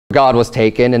God was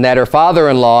taken, and that her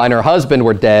father-in-law and her husband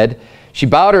were dead. She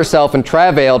bowed herself and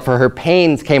travailed, for her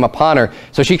pains came upon her.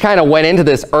 So she kind of went into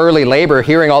this early labor,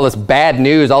 hearing all this bad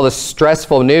news, all this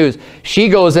stressful news. She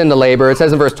goes into labor. It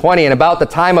says in verse 20, and about the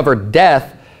time of her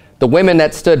death, the women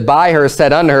that stood by her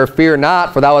said unto her, Fear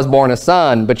not, for thou hast borne a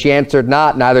son. But she answered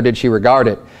not, neither did she regard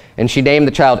it. And she named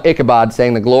the child Ichabod,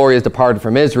 saying, The glory is departed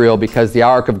from Israel, because the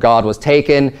ark of God was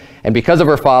taken, and because of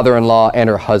her father-in-law and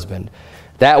her husband.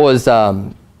 That was...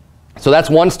 So that's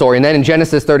one story. And then in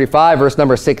Genesis 35, verse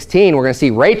number 16, we're going to see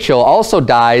Rachel also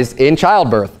dies in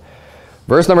childbirth.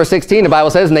 Verse number 16, the Bible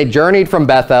says, And they journeyed from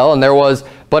Bethel, and there was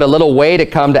but a little way to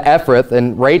come to Ephrath,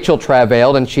 and Rachel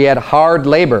travailed, and she had hard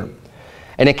labor.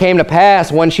 And it came to pass,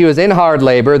 when she was in hard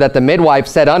labor, that the midwife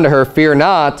said unto her, Fear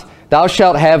not, thou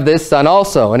shalt have this son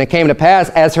also. And it came to pass,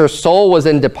 as her soul was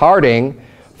in departing,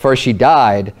 for she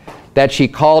died, that she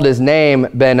called his name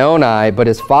Ben-Oni, but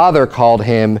his father called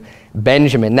him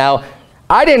Benjamin. Now,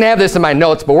 I didn't have this in my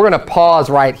notes, but we're going to pause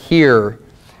right here.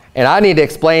 And I need to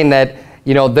explain that,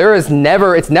 you know, it's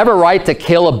never right to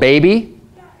kill a baby.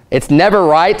 It's never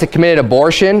right to commit an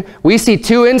abortion. We see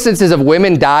 2 instances of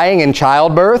women dying in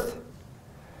childbirth,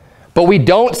 but we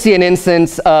don't see an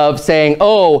instance of saying,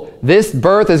 oh, this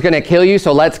birth is going to kill you,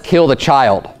 so let's kill the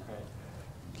child.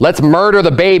 Let's murder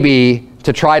the baby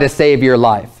to try to save your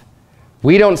life.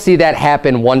 We don't see that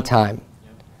happen one time.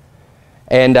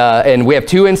 And we have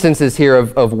 2 instances here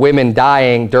of women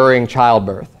dying during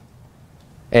childbirth.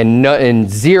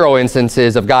 And 0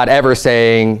 instances of God ever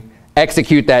saying,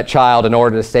 execute that child in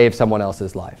order to save someone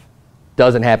else's life.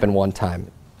 Doesn't happen one time.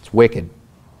 It's wicked.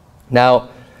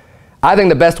 Now, I think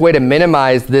the best way to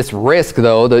minimize this risk,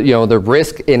 though, the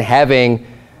risk in having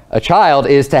a child,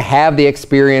 is to have the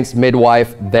experienced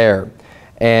midwife there.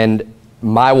 And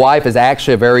my wife is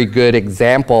actually a very good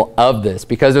example of this,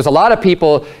 because there's a lot of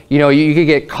people, you could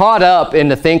get caught up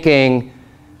into thinking,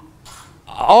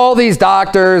 all these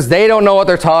doctors, they don't know what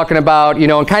they're talking about,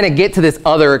 and kind of get to this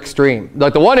other extreme.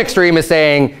 Like the one extreme is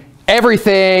saying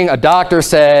everything a doctor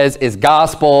says is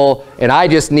gospel, and I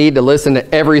just need to listen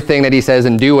to everything that he says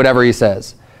and do whatever he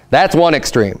says. That's one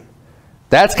extreme.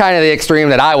 That's kind of the extreme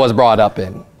that I was brought up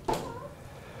in.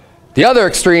 The other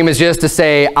extreme is just to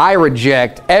say, I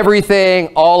reject everything,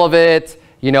 all of it.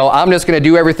 I'm just going to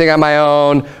do everything on my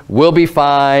own. We'll be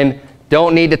fine.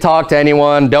 Don't need to talk to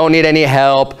anyone. Don't need any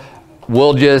help.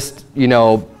 We'll just,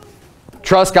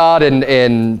 trust God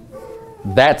and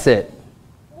that's it.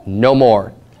 No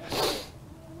more.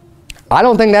 I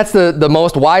don't think that's the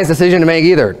most wise decision to make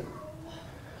either.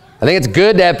 I think it's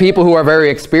good to have people who are very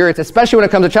experienced, especially when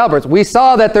it comes to childbirth. We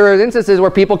saw that there are instances where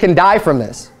people can die from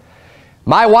this.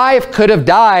 My wife could have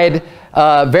died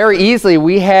very easily.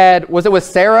 Was it with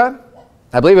Sarah?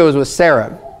 I believe it was with Sarah.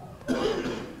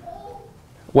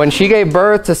 When she gave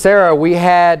birth to Sarah, we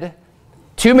had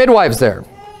 2 midwives there.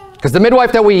 Because the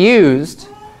midwife that we used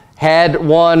had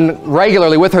one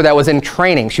regularly with her that was in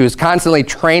training. She was constantly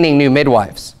training new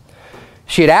midwives.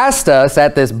 She had asked us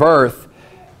at this birth,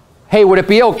 hey, would it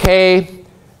be okay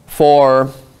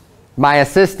for my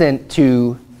assistant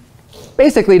to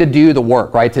basically to do the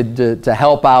work, right? To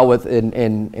help out with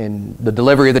in the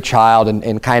delivery of the child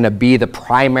and kind of be the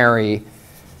primary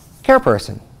care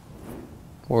person.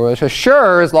 We're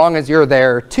sure, as long as you're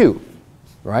there too,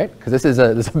 right? Because this is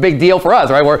a big deal for us,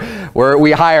 right?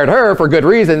 We hired her for good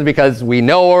reasons, because we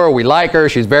know her, we like her,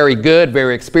 she's very good,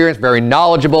 very experienced, very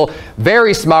knowledgeable,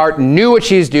 very smart, knew what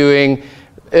she's doing,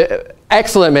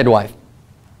 excellent midwife.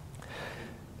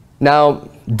 Now,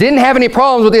 didn't have any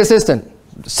problems with the assistant.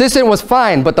 Assistant was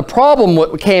fine, but the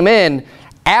problem came in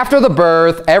after the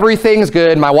birth. Everything's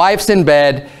good. My wife's in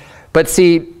bed. But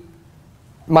see,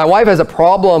 my wife has a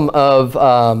problem of,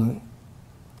 and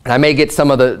I may get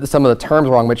some of the terms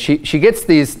wrong, but she gets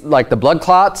these, like the blood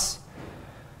clots,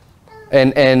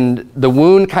 and the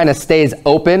wound kind of stays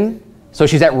open, so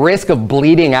she's at risk of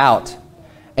bleeding out.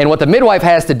 And what the midwife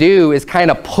has to do is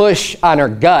kind of push on her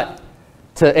gut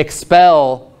to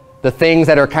expel the things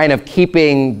that are kind of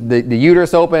keeping the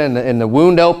uterus open and the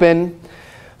wound open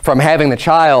from having the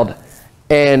child.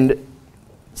 And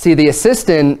see, the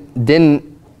assistant didn't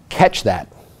catch that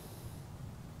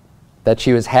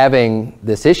she was having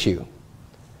this issue.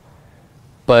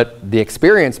 But the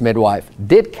experienced midwife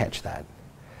did catch that.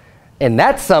 And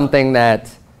that's something that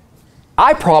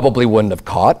I probably wouldn't have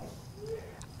caught.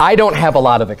 I don't have a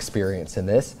lot of experience in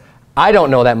this. I don't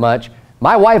know that much.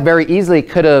 My wife very easily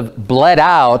could have bled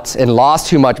out and lost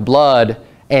too much blood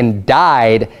and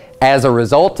died as a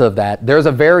result of that. There's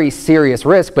a very serious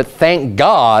risk, but thank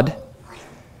God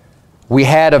we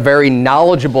had a very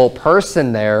knowledgeable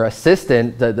person there,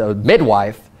 assistant, the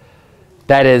midwife,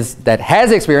 that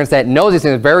has experience, that knows these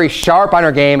things, very sharp on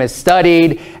her game, has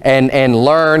studied and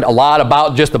learned a lot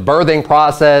about just the birthing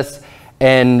process,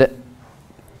 and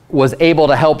was able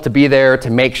to help to be there to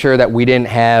make sure that we didn't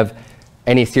have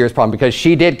any serious problem, because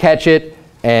she did catch it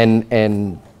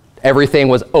and everything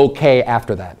was okay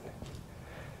after that.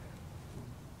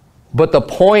 But the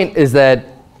point is that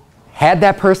had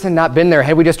that person not been there,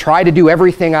 had we just tried to do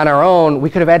everything on our own, we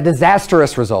could have had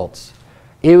disastrous results.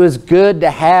 It was good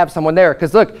to have someone there,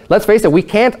 because look, let's face it, we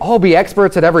can't all be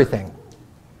experts at everything.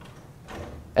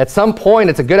 At some point,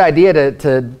 it's a good idea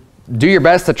to do your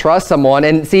best to trust someone.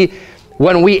 And see,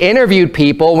 when we interviewed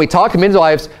people and we talked to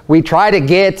midwives, we try to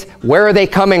get, where are they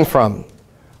coming from?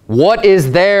 What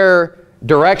is their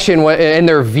direction in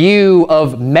their view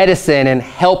of medicine and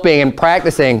helping and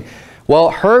practicing? Well,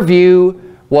 her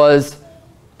view was,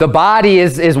 the body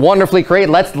is wonderfully created.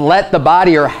 Let's let the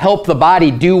body, or help the body,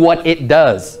 do what it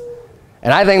does.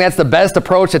 And I think that's the best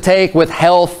approach to take with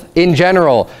health in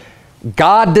general.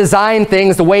 God designed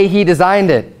things the way he designed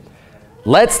it.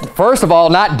 Let's, first of all,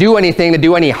 not do anything to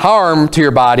do any harm to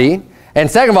your body. And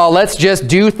second of all, let's just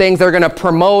do things that are going to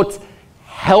promote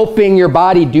helping your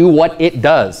body do what it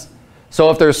does. So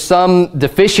if there's some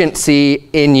deficiency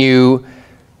in you,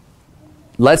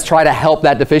 let's try to help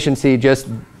that deficiency just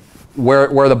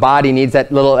where the body needs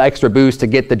that little extra boost to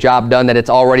get the job done that it's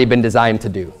already been designed to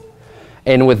do.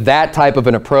 And with that type of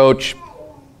an approach,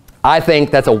 I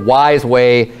think that's a wise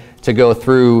way to go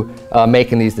through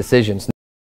making these decisions.